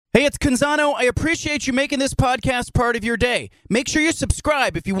Hey, it's Canzano. I appreciate you making this podcast part of your day. Make sure you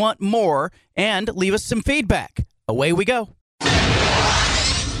subscribe if you want more and leave us some feedback. Away we go.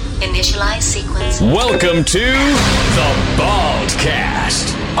 Initialize sequence. Welcome to The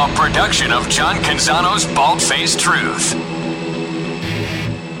Baldcast, a production of John Canzano's Bald-Faced Truth.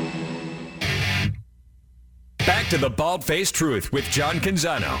 Back to The Bald-Faced Truth with John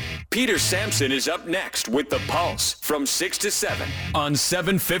Canzano. Peter Sampson is up next with The Pulse from 6 to 7 on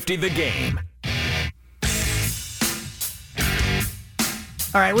 750 The Game.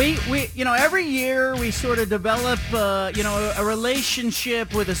 All right, we every year we sort of develop, a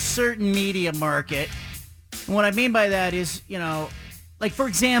relationship with a certain media market. And what I mean by that is, like, for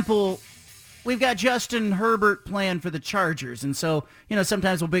example, we've got Justin Herbert playing for the Chargers. And so,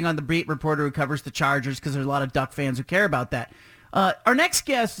 sometimes we'll bring on the beat reporter who covers the Chargers because there's a lot of Duck fans who care about that. Our next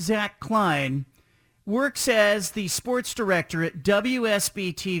guest, Zach Klein, works as the sports director at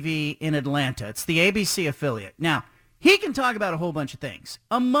WSB-TV in Atlanta. It's the ABC affiliate. Now, he can talk about a whole bunch of things.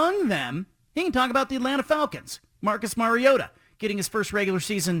 Among them, he can talk about the Atlanta Falcons. Marcus Mariota getting his first regular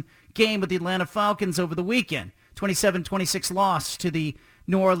season game with the Atlanta Falcons over the weekend. 27-26 loss to the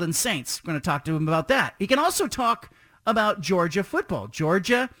New Orleans Saints. We're going to talk to him about that. He can also talk about Georgia football.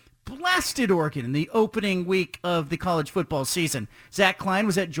 Georgia blasted Oregon in the opening week of the college football season. Zach Klein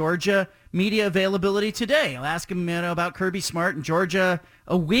was at Georgia media availability today. I'll ask him about Kirby Smart and Georgia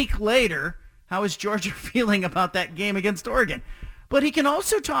a week later. How is Georgia feeling about that game against Oregon? But he can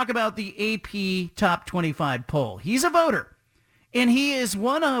also talk about the AP Top 25 poll. He's a voter, and he is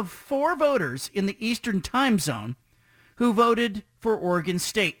one of 4 voters in the Eastern Time Zone who voted for Oregon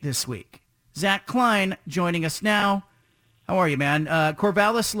State this week. Zach Klein joining us now. How are you, man?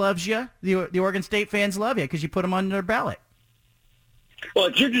 Corvallis loves you. The Oregon State fans love you because you put them on their ballot.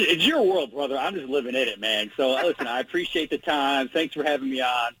 Well, it's your world, brother. I'm just living in it, man. So, listen, I appreciate the time. Thanks for having me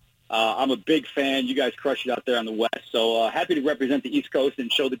on. I'm a big fan. You guys crush it out there on the West. So happy to represent the East Coast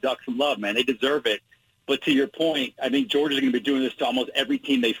and show the Ducks some love, man. They deserve it. But to your point, I think Georgia's going to be doing this to almost every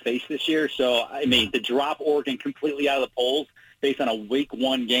team they face this year. So, I mean, to drop Oregon completely out of the polls based on a week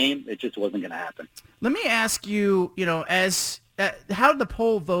 1 game, it just wasn't going to happen. Let me ask you, how the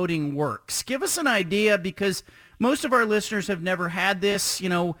poll voting works. Give us an idea, because most of our listeners have never had this.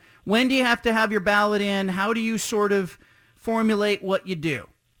 When do you have to have your ballot in? How do you sort of formulate what you do?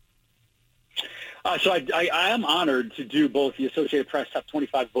 So I am honored to do both the Associated Press Top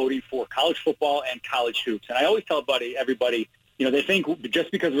 25 voting for college football and college hoops. And I always tell everybody, they think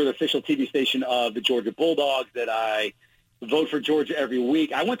just because we're the official TV station of the Georgia Bulldogs that I vote for Georgia every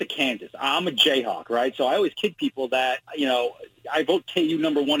week. I went to Kansas. I'm a Jayhawk, right? So I always kid people that, I vote KU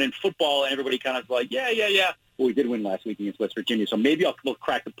number 1 in football, and everybody kind of like, yeah. Well, we did win last week against West Virginia, so maybe we'll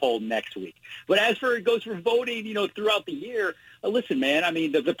crack the poll next week. But as for it goes for voting, throughout the year, listen, man, I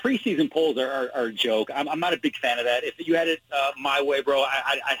mean, the preseason polls are a joke. I'm not a big fan of that. If you had it my way, bro,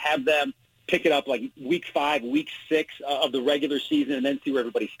 I'd have them pick it up like week 5, week 6 of the regular season and then see where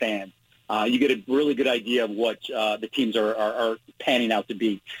everybody stands. You get a really good idea of what the teams are panning out to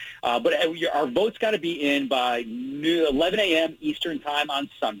be. But our vote's got to be in by 11 a.m. Eastern time on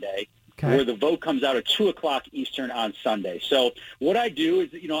Sunday. Okay. Where the vote comes out at 2 o'clock Eastern on Sunday. So what I do is,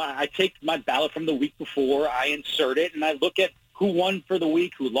 I take my ballot from the week before, I insert it, and I look at who won for the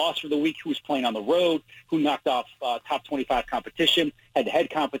week, who lost for the week, who was playing on the road, who knocked off top 25 competition, head-to-head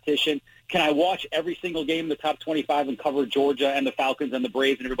competition. Can I watch every single game in the top 25 and cover Georgia and the Falcons and the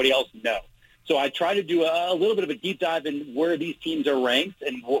Braves and everybody else? No. So I try to do a little bit of a deep dive in where these teams are ranked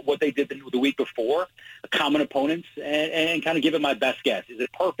and what they did the week before, common opponents, and kind of give it my best guess. Is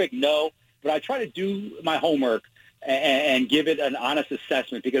it perfect? No. But I try to do my homework and give it an honest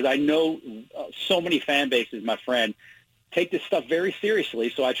assessment, because I know so many fan bases, my friend, take this stuff very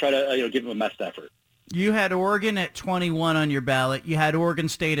seriously. So I try to give them a best effort. You had Oregon at 21 on your ballot. You had Oregon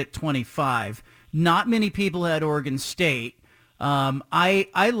State at 25. Not many people had Oregon State.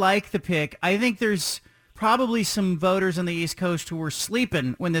 I like the pick. I think there's probably some voters on the East Coast who were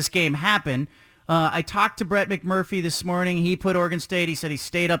sleeping when this game happened. I talked to Brett McMurphy this morning. He put Oregon State. He said he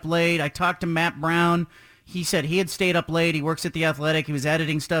stayed up late. I talked to Matt Brown. He said he had stayed up late. He works at The Athletic. He was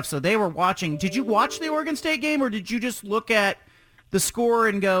editing stuff. So they were watching. Did you watch the Oregon State game, or did you just look at the score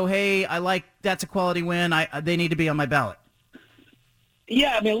and go, hey, that's a quality win. They need to be on my ballot?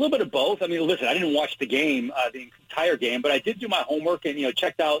 Yeah, a little bit of both. Listen, I didn't watch the game, the entire game, but I did do my homework and,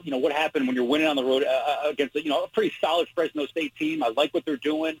 checked out, what happened when you're winning on the road against, a pretty solid Fresno State team. I like what they're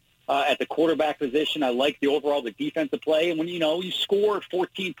doing at the quarterback position. I like the defensive play. And when, you score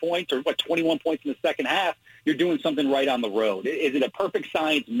 14 points or 21 points in the second half, you're doing something right on the road. Is it a perfect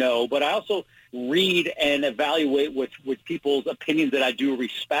science? No. But I also read and evaluate with people's opinions that I do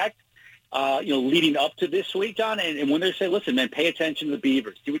respect, leading up to this week, John. And when they say, listen, man, pay attention to the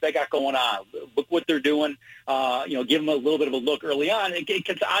Beavers. See what they got going on. Look what they're doing. Give them a little bit of a look early on. It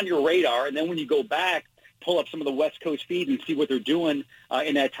gets on your radar. And then when you go back, pull up some of the West Coast feeds and see what they're doing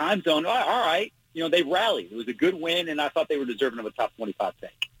in that time zone. All right. They rallied. It was a good win, and I thought they were deserving of a top 25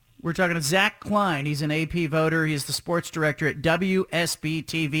 pick. We're talking to Zach Klein. He's an AP voter. He's the sports director at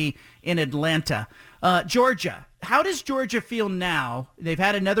WSB-TV in Atlanta. Georgia. How does Georgia feel now? They've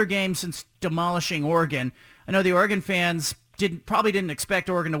had another game since demolishing Oregon. I know the Oregon fans probably didn't expect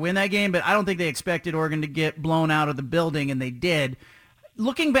Oregon to win that game, but I don't think they expected Oregon to get blown out of the building, and they did.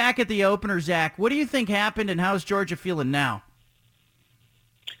 Looking back at the opener, Zach, what do you think happened, and how's Georgia feeling now?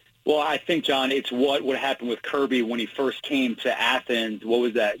 Well, I think, John, it's what would happen with Kirby when he first came to Athens. What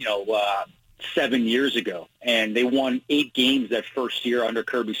was that, 7 years ago. And they won 8 games that first year under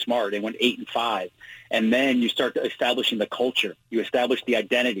Kirby Smart. They went 8-5. And then you start establishing the culture. You establish the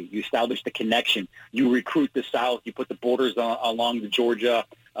identity. You establish the connection. You recruit the South. You put the borders along the Georgia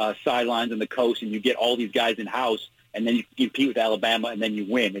sidelines and the coast, and you get all these guys in-house. And then you compete with Alabama, and then you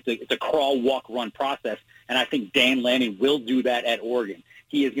win. It's a crawl, walk, run process. And I think Dan Lanning will do that at Oregon.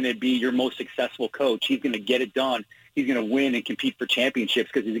 He is going to be your most successful coach. He's going to get it done. He's going to win and compete for championships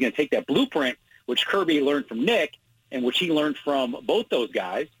because he's going to take that blueprint, which Kirby learned from Nick and which he learned from both those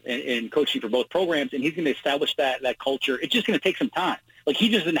guys in coaching for both programs, and he's going to establish that culture. It's just going to take some time. Like, he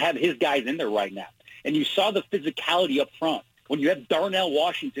just doesn't have his guys in there right now. And you saw the physicality up front. When you have Darnell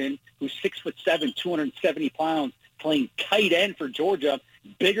Washington, who's 6'7", 270 pounds, playing tight end for Georgia,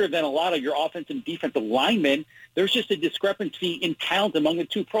 bigger than a lot of your offensive and defensive linemen, there's just a discrepancy in talent among the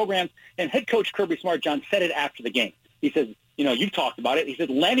two programs. And head coach Kirby Smart, John, said it after the game. He said, you've talked about it. He said,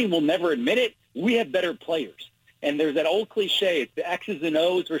 Lanning will never admit it. We have better players. And there's that old cliche, it's the X's and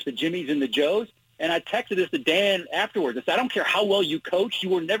O's versus the Jimmies and the Joes. And I texted this to Dan afterwards. I said, I don't care how well you coach, you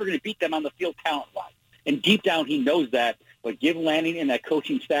were never going to beat them on the field talent-wise. And deep down, he knows that. But give Lanning and that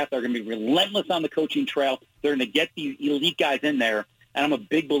coaching staff, they're going to be relentless on the coaching trail. They're going to get these elite guys in there. And I'm a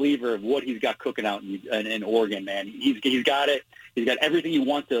big believer of what he's got cooking out in Oregon, man. He's got it. He's got everything you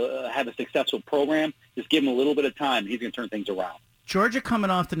want to have a successful program. Just give him a little bit of time. He's going to turn things around. Georgia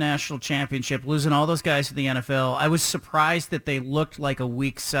coming off the national championship, losing all those guys to the NFL. I was surprised that they looked like a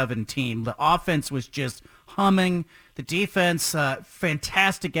Week 7 team. The offense was just humming. The defense,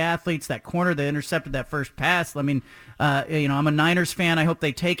 fantastic athletes. That corner that intercepted that first pass. I mean, I'm a Niners fan. I hope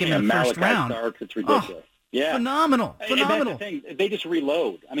they take it in the first round. Starks, it's ridiculous. Oh, yeah, phenomenal. And that's the thing. They just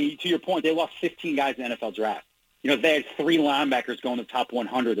reload. I mean, to your point, they lost 15 guys in the NFL draft. They had 3 linebackers going to the top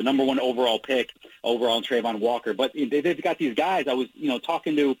 100, the number 1 overall pick, in Trayvon Walker. But they've got these guys. I was,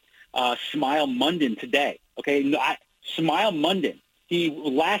 talking to Smile Munden today. Okay, Smile Munden. He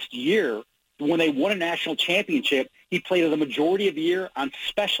last year when they won a national championship, he played the majority of the year on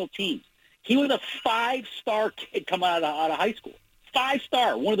special teams. He was a 5-star kid coming out of high school.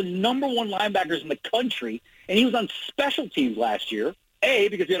 5-star, one of the number 1 linebackers in the country, and he was on special teams last year.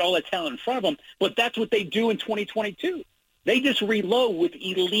 Because he had all that talent in front of him, but that's what they do in 2022. They just reload with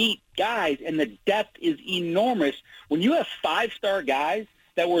elite guys, and the depth is enormous. When you have 5-star guys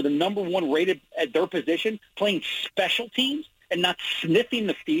that were the number 1 rated at their position playing special teams and not sniffing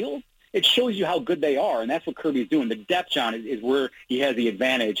the field, it shows you how good they are, and that's what Kirby's doing. The depth, John, is where he has the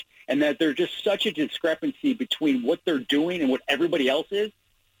advantage, and that there's just such a discrepancy between what they're doing and what everybody else is.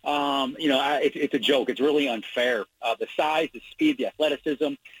 It's a joke. It's really unfair. The size, the speed, the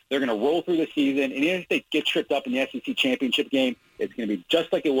athleticism, they're going to roll through the season. And even if they get tripped up in the SEC championship game, it's going to be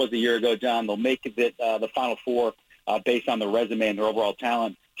just like it was a year ago, John. They'll make it the Final Four based on their resume and their overall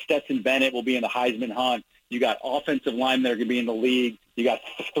talent. Stetson Bennett will be in the Heisman hunt. You got offensive linemen that are going to be in the league. You got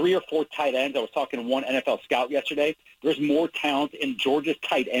 3 or 4 tight ends. I was talking to one NFL scout yesterday. There's more talent in Georgia's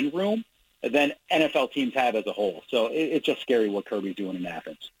tight end room than NFL teams have as a whole. So it's just scary what Kirby's doing in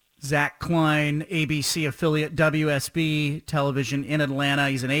Athens. Zach Klein, ABC affiliate WSB Television in Atlanta.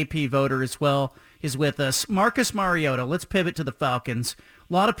 He's an AP voter as well. He's with us. Marcus Mariota, let's pivot to the Falcons.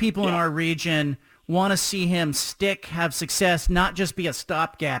 A lot of people in our region want to see him stick, have success, not just be a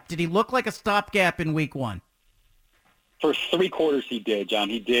stopgap. Did he look like a stopgap in week 1? For 3 quarters he did, John.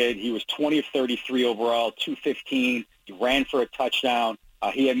 He did. He was 20 of 33 overall, 215. He ran for a touchdown.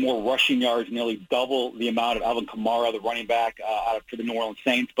 He had more rushing yards, nearly double the amount of Alvin Kamara, the running back for the New Orleans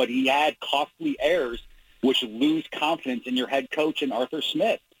Saints. But he had costly errors, which lose confidence in your head coach and Arthur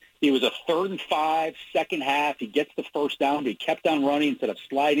Smith. He was a 3rd and 5, second half. He gets the first down. But he kept on running instead of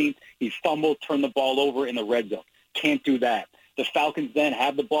sliding. He fumbled, turned the ball over in the red zone. Can't do that. The Falcons then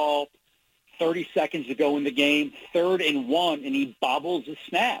have the ball, 30 seconds to go in the game, 3rd and 1, and he bobbles the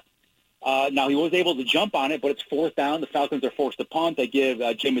snap. Now, he was able to jump on it, but it's fourth down. The Falcons are forced to punt. They give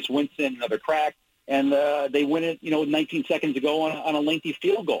Jameis Winston another crack, and they win it, 19 seconds ago on a lengthy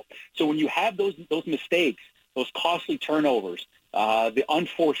field goal. So when you have those mistakes, those costly turnovers, the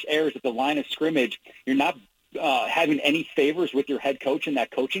unforced errors at the line of scrimmage, you're not having any favors with your head coach and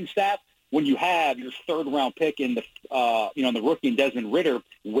that coaching staff. When you have your third-round pick in the the rookie in Desmond Ridder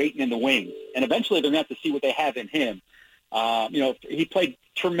waiting in the wings, and eventually they're going to have to see what they have in him. He played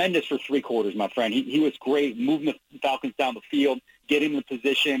tremendous for 3 quarters, my friend. He was great, moving the Falcons down the field, getting the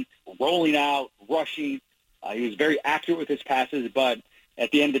position, rolling out, rushing. He was very accurate with his passes, but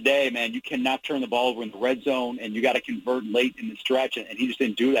at the end of the day, man, you cannot turn the ball over in the red zone, and you got to convert late in the stretch, and he just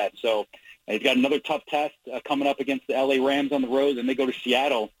didn't do that. So he's got another tough test coming up against the LA Rams on the road, and they go to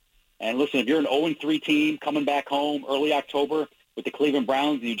Seattle. And listen, if you're an 0-3 team coming back home early October with the Cleveland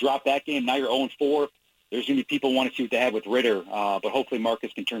Browns and you drop that game, now you're 0-4, there's going to be people who want to see what they have with Ridder. But hopefully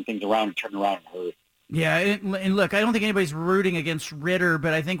Marcus can turn things around and hurry. Yeah, and look, I don't think anybody's rooting against Ridder,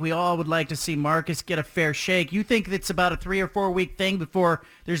 but I think we all would like to see Marcus get a fair shake. You think it's about a 3 or 4 week thing before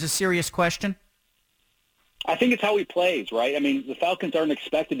there's a serious question? I think it's how he plays, right? I mean, the Falcons aren't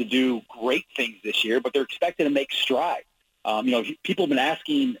expected to do great things this year, but they're expected to make strides. People have been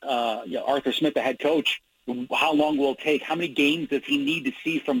asking Arthur Smith, the head coach, how long will it take? How many games does he need to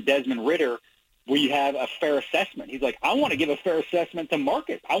see from Desmond Ridder where you have a fair assessment? He's like, I want to give a fair assessment to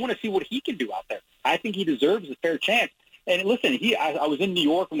Marcus. I want to see what he can do out there. I think he deserves a fair chance. And listen, I was in New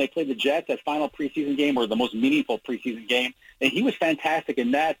York when they played the Jets, that final preseason game, or the most meaningful preseason game, and he was fantastic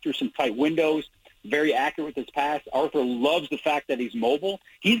in that, through some tight windows, very accurate with his pass. Arthur loves the fact that he's mobile.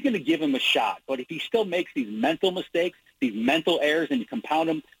 He's going to give him a shot. But if he still makes these mental mistakes, these mental errors, and you compound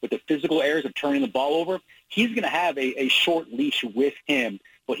them with the physical errors of turning the ball over, he's going to have a short leash with him.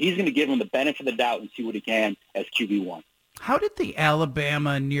 But he's going to give him the benefit of the doubt and see what he can as QB1. How did the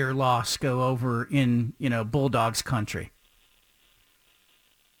Alabama near loss go over in, Bulldogs country?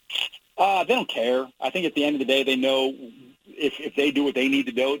 They don't care. I think at the end of the day, they know if they do what they need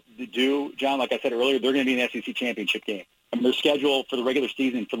to do, John, like I said earlier, they're going to be in the SEC championship game. I mean, their schedule for the regular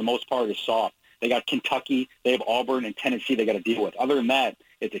season, for the most part, is soft. They got Kentucky, they have Auburn, and Tennessee they got to deal with. Other than that,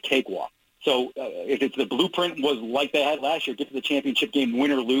 it's a cakewalk. So if it's the blueprint was like they had last year, get to the championship game,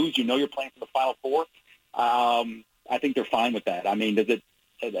 win or lose, you're playing for the Final Four, I think they're fine with that. I mean,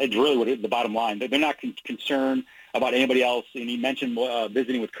 it's really what the bottom line. They're not concerned about anybody else. And he mentioned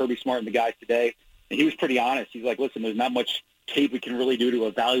visiting with Kirby Smart and the guys today, and he was pretty honest. He's like, listen, there's not much tape we can really do to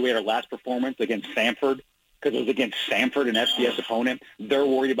evaluate our last performance against Samford, because it was against Samford, an FCS opponent. They're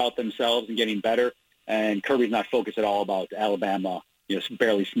worried about themselves and getting better, and Kirby's not focused at all about Alabama,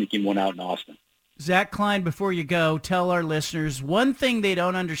 barely sneaking one out in Austin. Zach Klein, before you go, tell our listeners one thing they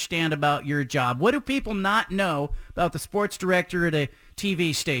don't understand about your job. What do people not know about the sports director at a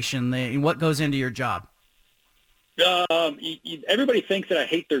TV station and what goes into your job? Everybody thinks that I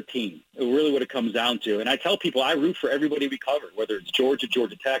hate their team, really what it comes down to. And I tell people I root for everybody we cover, whether it's Georgia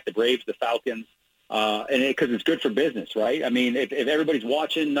Tech, the Braves, the Falcons, because it's good for business, right? I mean, if everybody's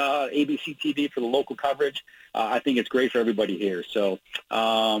watching ABC TV for the local coverage, I think it's great for everybody here. So,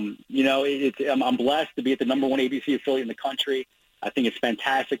 I'm blessed to be at the number one ABC affiliate in the country. I think it's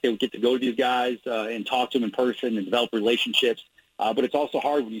fantastic that we get to go to these guys and talk to them in person and develop relationships. But it's also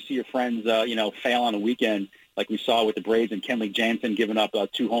hard when you see your friends, fail on a weekend, like we saw with the Braves and Kenley Jansen giving up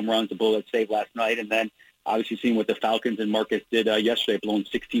 2 home runs, the bullet saved last night, and then obviously seeing what the Falcons and Marcus did yesterday, blowing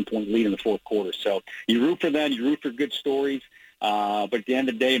 16-point lead in the fourth quarter. So you root for them, you root for good stories, but at the end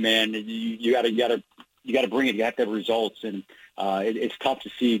of the day, man, you got to bring it. You have to have results, and it's tough to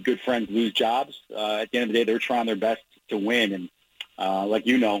see good friends lose jobs. At the end of the day, they're trying their best to win, and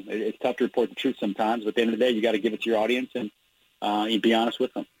it's tough to report the truth sometimes. But at the end of the day, you got to give it to your audience and you be honest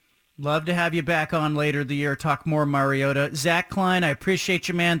with them. Love to have you back on later the year, talk more Mariota. Zach Klein, I appreciate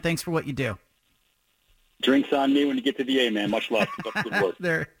you, man. Thanks for what you do. Drinks on me when you get to the A, man. Much love. Good work.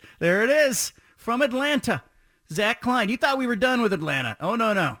 There it is. From Atlanta, Zach Klein. You thought we were done with Atlanta. Oh,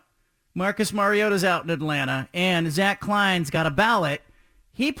 no. Marcus Mariota's out in Atlanta, and Zach Klein's got a ballot.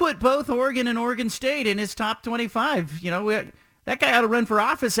 He put both Oregon and Oregon State in his top 25. That guy ought to run for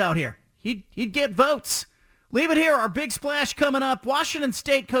office out here. He'd get votes. Leave it here. Our big splash coming up. Washington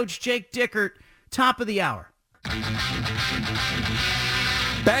State coach Jake Dickert, top of the hour.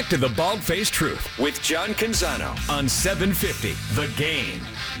 Back to the Bald-Faced Truth with John Canzano on 750 The Game.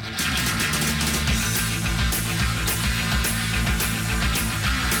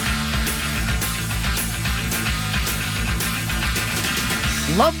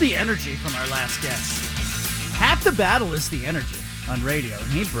 Love the energy from our last guest. Half the battle is the energy on radio,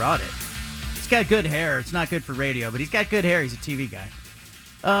 and he brought it. He's got good hair. It's not good for radio, but he's got good hair. He's a TV guy.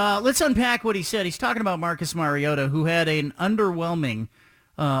 Let's unpack what he said. He's talking about Marcus Mariota, who had an underwhelming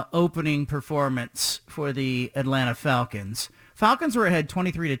opening performance for the Atlanta Falcons. Falcons were ahead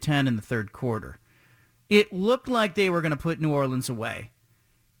 23-10 in the third quarter. It looked like they were going to put New Orleans away.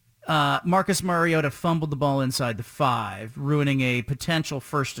 Marcus Mariota fumbled the ball inside the 5, ruining a potential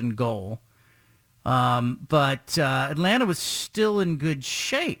first and goal. But Atlanta was still in good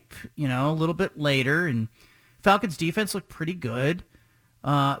shape, a little bit later, and Falcons defense looked pretty good.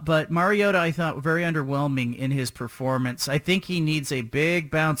 But Mariota, I thought, very underwhelming in his performance. I think he needs a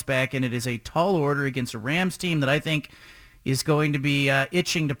big bounce back, and it is a tall order against a Rams team that I think is going to be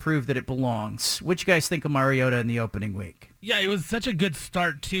itching to prove that it belongs. What you guys think of Mariota in the opening week? Yeah, it was such a good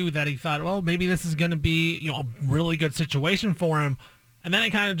start, too, that he thought, well, maybe this is going to be a really good situation for him. And then it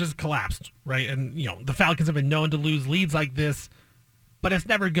kind of just collapsed, right? And, the Falcons have been known to lose leads like this, but it's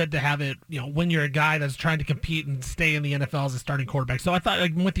never good to have it, when you're a guy that's trying to compete and stay in the NFL as a starting quarterback. So I thought,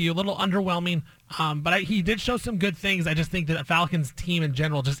 I'm with you, a little underwhelming, but he did show some good things. I just think that the Falcons team in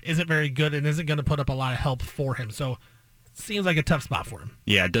general just isn't very good and isn't going to put up a lot of help for him. So seems like a tough spot for him.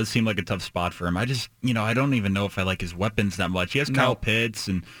 Yeah, it does seem like a tough spot for him. I just, I don't even know if I like his weapons that much. He has Kyle Pitts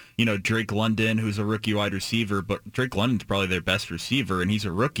and, Drake London, who's a rookie wide receiver, but Drake London's probably their best receiver, and he's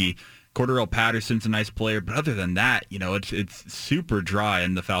a rookie. Cordarrelle Patterson's a nice player, but other than that, it's super dry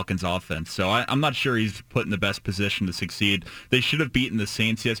in the Falcons offense. So I'm not sure he's put in the best position to succeed. They should have beaten the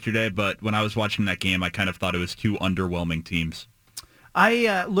Saints yesterday, but when I was watching that game, I kind of thought it was two underwhelming teams.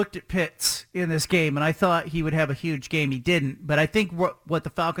 I looked at Pitts in this game, and I thought he would have a huge game. He didn't. But I think what the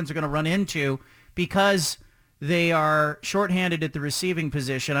Falcons are going to run into, because they are shorthanded at the receiving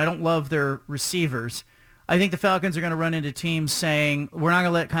position, I don't love their receivers. I think the Falcons are going to run into teams saying, we're not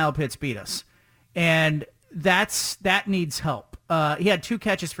going to let Kyle Pitts beat us. And that needs help. He had 2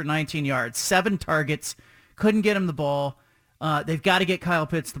 catches for 19 yards, 7 targets, couldn't get him the ball. They've got to get Kyle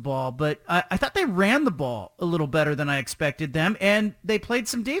Pitts the ball, but I thought they ran the ball a little better than I expected them, and they played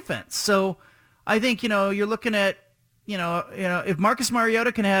some defense. So I think, you're looking at, if Marcus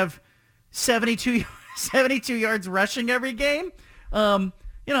Mariota can have 72 yards rushing every game, it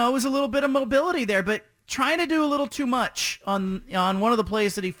was a little bit of mobility there, but trying to do a little too much on one of the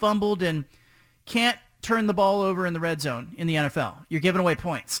plays that he fumbled and can't turn the ball over in the red zone in the NFL. You're giving away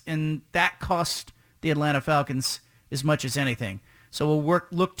points, and that cost the Atlanta Falcons as much as anything. So we'll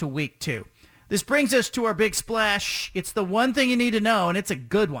look to week 2. This brings us to our big splash. It's the one thing you need to know, and it's a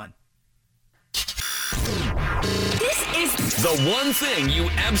good one. This is the one thing you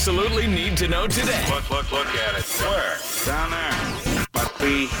absolutely need to know today. Look at it. Where? Down there.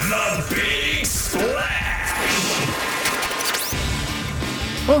 The Big Splash.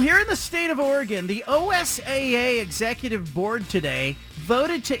 Well, here in the state of Oregon, the OSAA Executive Board today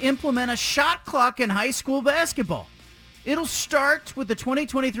voted to implement a shot clock in high school basketball. It'll start with the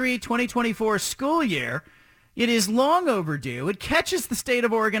 2023-2024 school year. It is long overdue. It catches the state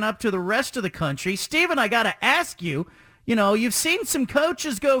of Oregon up to the rest of the country. Steven, I got to ask you, you've seen some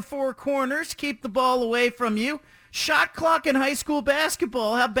coaches go 4 corners, keep the ball away from you. Shot clock in high school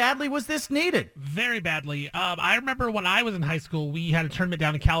basketball. How badly was this needed? Very badly. I remember when I was in high school, we had a tournament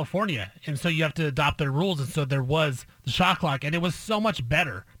down in California, and so you have to adopt their rules, and so there was the shot clock, and it was so much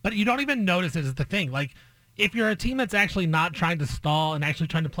better. But you don't even notice it is the thing. Like, if you're a team that's actually not trying to stall and actually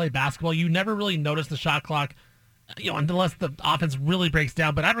trying to play basketball, you never really notice the shot clock, unless the offense really breaks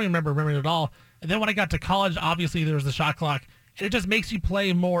down. But I don't remember it at all. And then when I got to college, obviously there was the shot clock. And it just makes you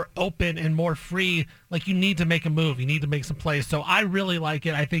play more open and more free. Like, you need to make a move. You need to make some plays. So I really like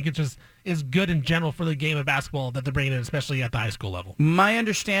it. I think it just is good in general for the game of basketball that they're bringing in, especially at the high school level. My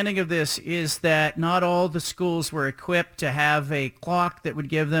understanding of this is that not all the schools were equipped to have a clock that would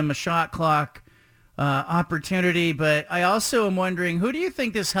give them a shot clock opportunity. But I also am wondering, who do you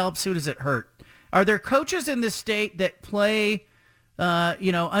think this helps? Who does it hurt? Are there coaches in this state that play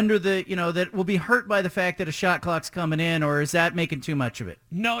under the, that will be hurt by the fact that a shot clock's coming in, or is that making too much of it?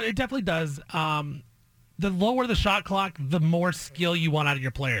 No, it definitely does. The lower the shot clock, the more skill you want out of your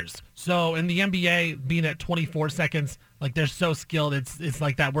players. So in the NBA, being at 24 seconds, like, they're so skilled, it's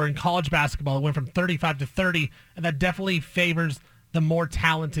like that. Where in college basketball, it went from 35 to 30, and that definitely favors the more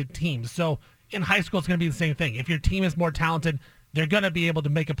talented teams. So in high school, it's going to be the same thing. If your team is more talented, they're going to be able to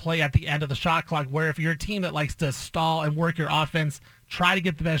make a play at the end of the shot clock, where if you're a team that likes to stall and work your offense, try to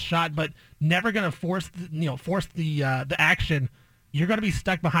get the best shot, but never going to force the action, you're going to be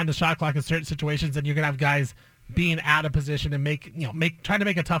stuck behind the shot clock in certain situations, and you're going to have guys being out of position and trying to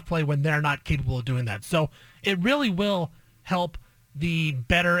make a tough play when they're not capable of doing that. So it really will help the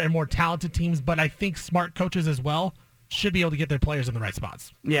better and more talented teams, but I think smart coaches as well should be able to get their players in the right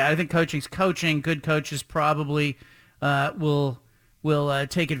spots. Yeah, I think coaching's coaching. Good coaches probably will will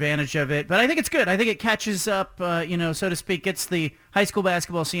take advantage of it. But I think it's good. I think it catches up, so to speak, gets the high school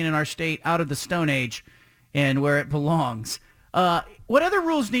basketball scene in our state out of the Stone Age and where it belongs. What other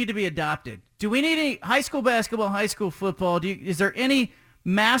rules need to be adopted? Do we need any high school basketball, high school football? Is there any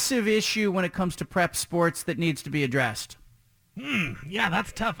massive issue when it comes to prep sports that needs to be addressed? Yeah,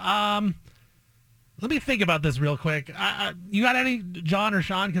 that's tough. Let me think about this real quick. You got any, John or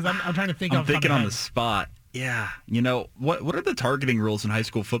Sean? Because I'm trying to think. I'm thinking on the spot. Yeah, what are the targeting rules in high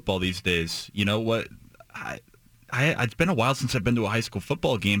school football these days? What? It's been a while since I've been to a high school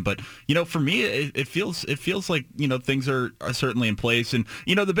football game, but for me, it feels like things are certainly in place. And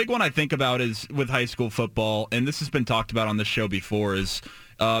the big one I think about is with high school football, and this has been talked about on this show before, is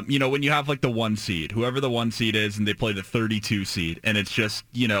when you have like the 1 seed, whoever the 1 seed is, and they play the 32 seed, and it's just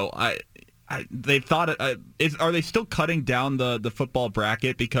they've thought, are they still cutting down the football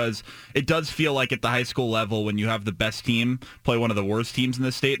bracket? Because it does feel like at the high school level, when you have the best team play one of the worst teams in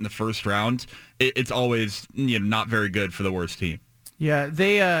the state in the first round, it's always not very good for the worst team. Yeah,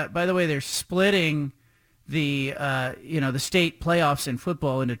 they by the way, they're splitting the the state playoffs in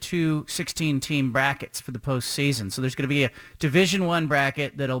football into 2 16-team brackets for the postseason. So there's going to be a Division I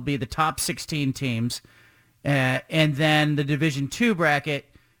bracket that'll be the top 16 teams, and then the Division II bracket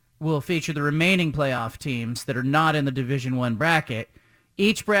will feature the remaining playoff teams that are not in the Division I bracket.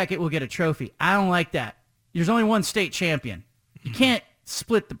 Each bracket will get a trophy. I don't like that. There's only one state champion. You can't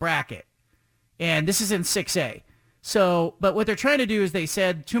split the bracket. And this is in 6A. So, but what they're trying to do is they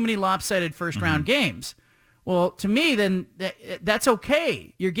said too many lopsided first-round games. Well, to me, then that's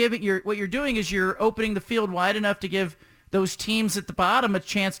okay. What you're doing is you're opening the field wide enough to give those teams at the bottom a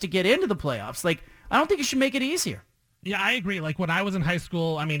chance to get into the playoffs. Like, I don't think you should make it easier. Yeah, I agree. Like when I was in high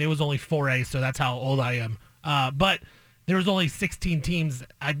school, I mean, it was only 4A, so that's how old I am. But there was only 16 teams.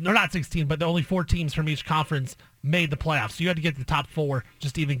 No, not 16, but only 4 teams from each conference made the playoffs. So you had to get the top 4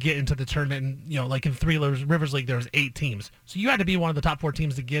 just to even get into the tournament. And, like in Three Rivers League, there was 8 teams. So you had to be one of the top 4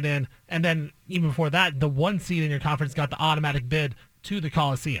 teams to get in. And then even before that, the 1 seed in your conference got the automatic bid to the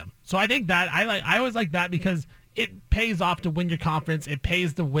Coliseum. So I think that I always like that because it pays off to win your conference. It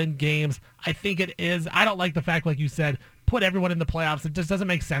pays to win games. I think it is. I don't like the fact, like you said, put everyone in the playoffs. It just doesn't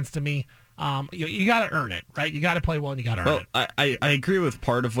make sense to me. You got to earn it, right? You got to play well and you got to earn it. I agree with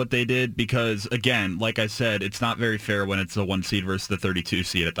part of what they did because, again, like I said, it's not very fair when it's the 1 seed versus the 32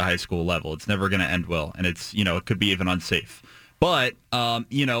 seed at the high school level. It's never going to end well, and it's it could be even unsafe. But,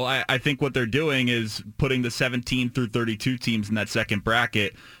 I think what they're doing is putting the 17 through 32 teams in that second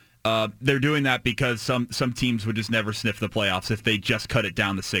bracket. They're doing that because some teams would just never sniff the playoffs if they just cut it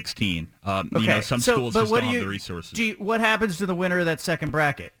down to 16. Okay. Some schools just don't have the resources. What happens to the winner of that second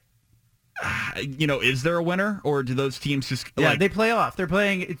bracket? Is there a winner, or do those teams just... Yeah, they play off. They're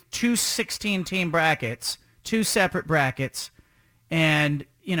playing 2 16-team brackets, 2 separate brackets, and,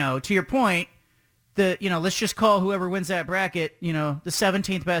 to your point, let's just call whoever wins that bracket, the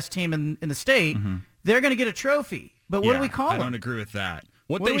 17th best team in the state, they're going to get a trophy. But what do we call them? I don't agree with that.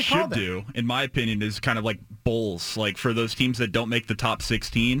 What they should do, in my opinion, is kind of like bowls, like for those teams that don't make the top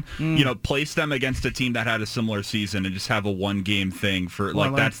 16, place them against a team that had a similar season and just have a 1-game thing for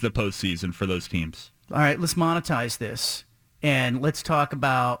that's the postseason for those teams. All right, let's monetize this and let's talk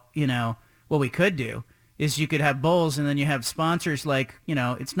about, what we could do is you could have bowls and then you have sponsors like,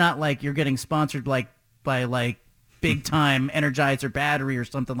 it's not like you're getting sponsored by big time Energizer battery or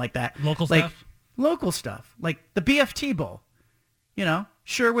something like that. Local stuff, like the BFT Bowl.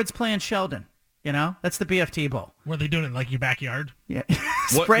 Sherwood's playing Sheldon. That's the BFT Bowl. Were they doing it like your backyard? Yeah.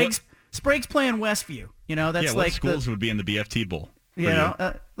 Sprague's playing Westview. That's what schools would be in the BFT Bowl?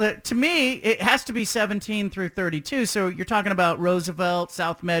 To me, it has to be 17 through 32. So you're talking about Roosevelt,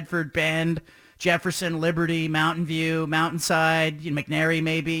 South Medford, Bend, Jefferson, Liberty, Mountain View, Mountainside, McNary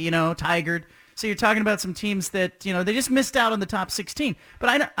maybe, Tigard. So you're talking about some teams that, they just missed out on the top 16.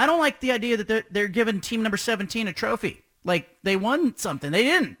 But I don't like the idea that they're giving team number 17 a trophy. Like they won something. They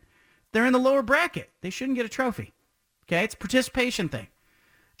didn't. They're in the lower bracket. They shouldn't get a trophy. Okay? It's a participation thing.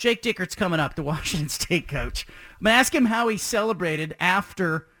 Jake Dickert's coming up, the Washington State coach. I'm going to ask him how he celebrated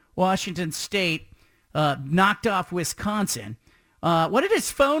after Washington State knocked off Wisconsin. What did his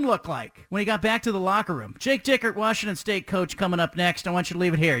phone look like when he got back to the locker room? Jake Dickert, Washington State coach, coming up next. I want you to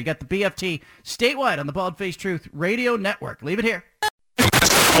leave it here. You got the BFT statewide on the Bald Faced Truth Radio Network. Leave it here.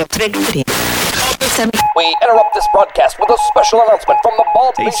 We interrupt this broadcast with a special announcement from the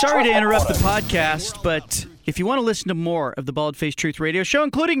Bald Faced Truth. Hey, sorry to interrupt the Network. podcast, but if you want to listen to more of the Bald Faced Truth Radio Show,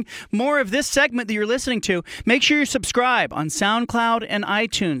 including more of this segment that you're listening to, make sure you subscribe on SoundCloud and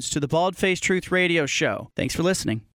iTunes to the Bald Faced Truth Radio Show. Thanks for listening.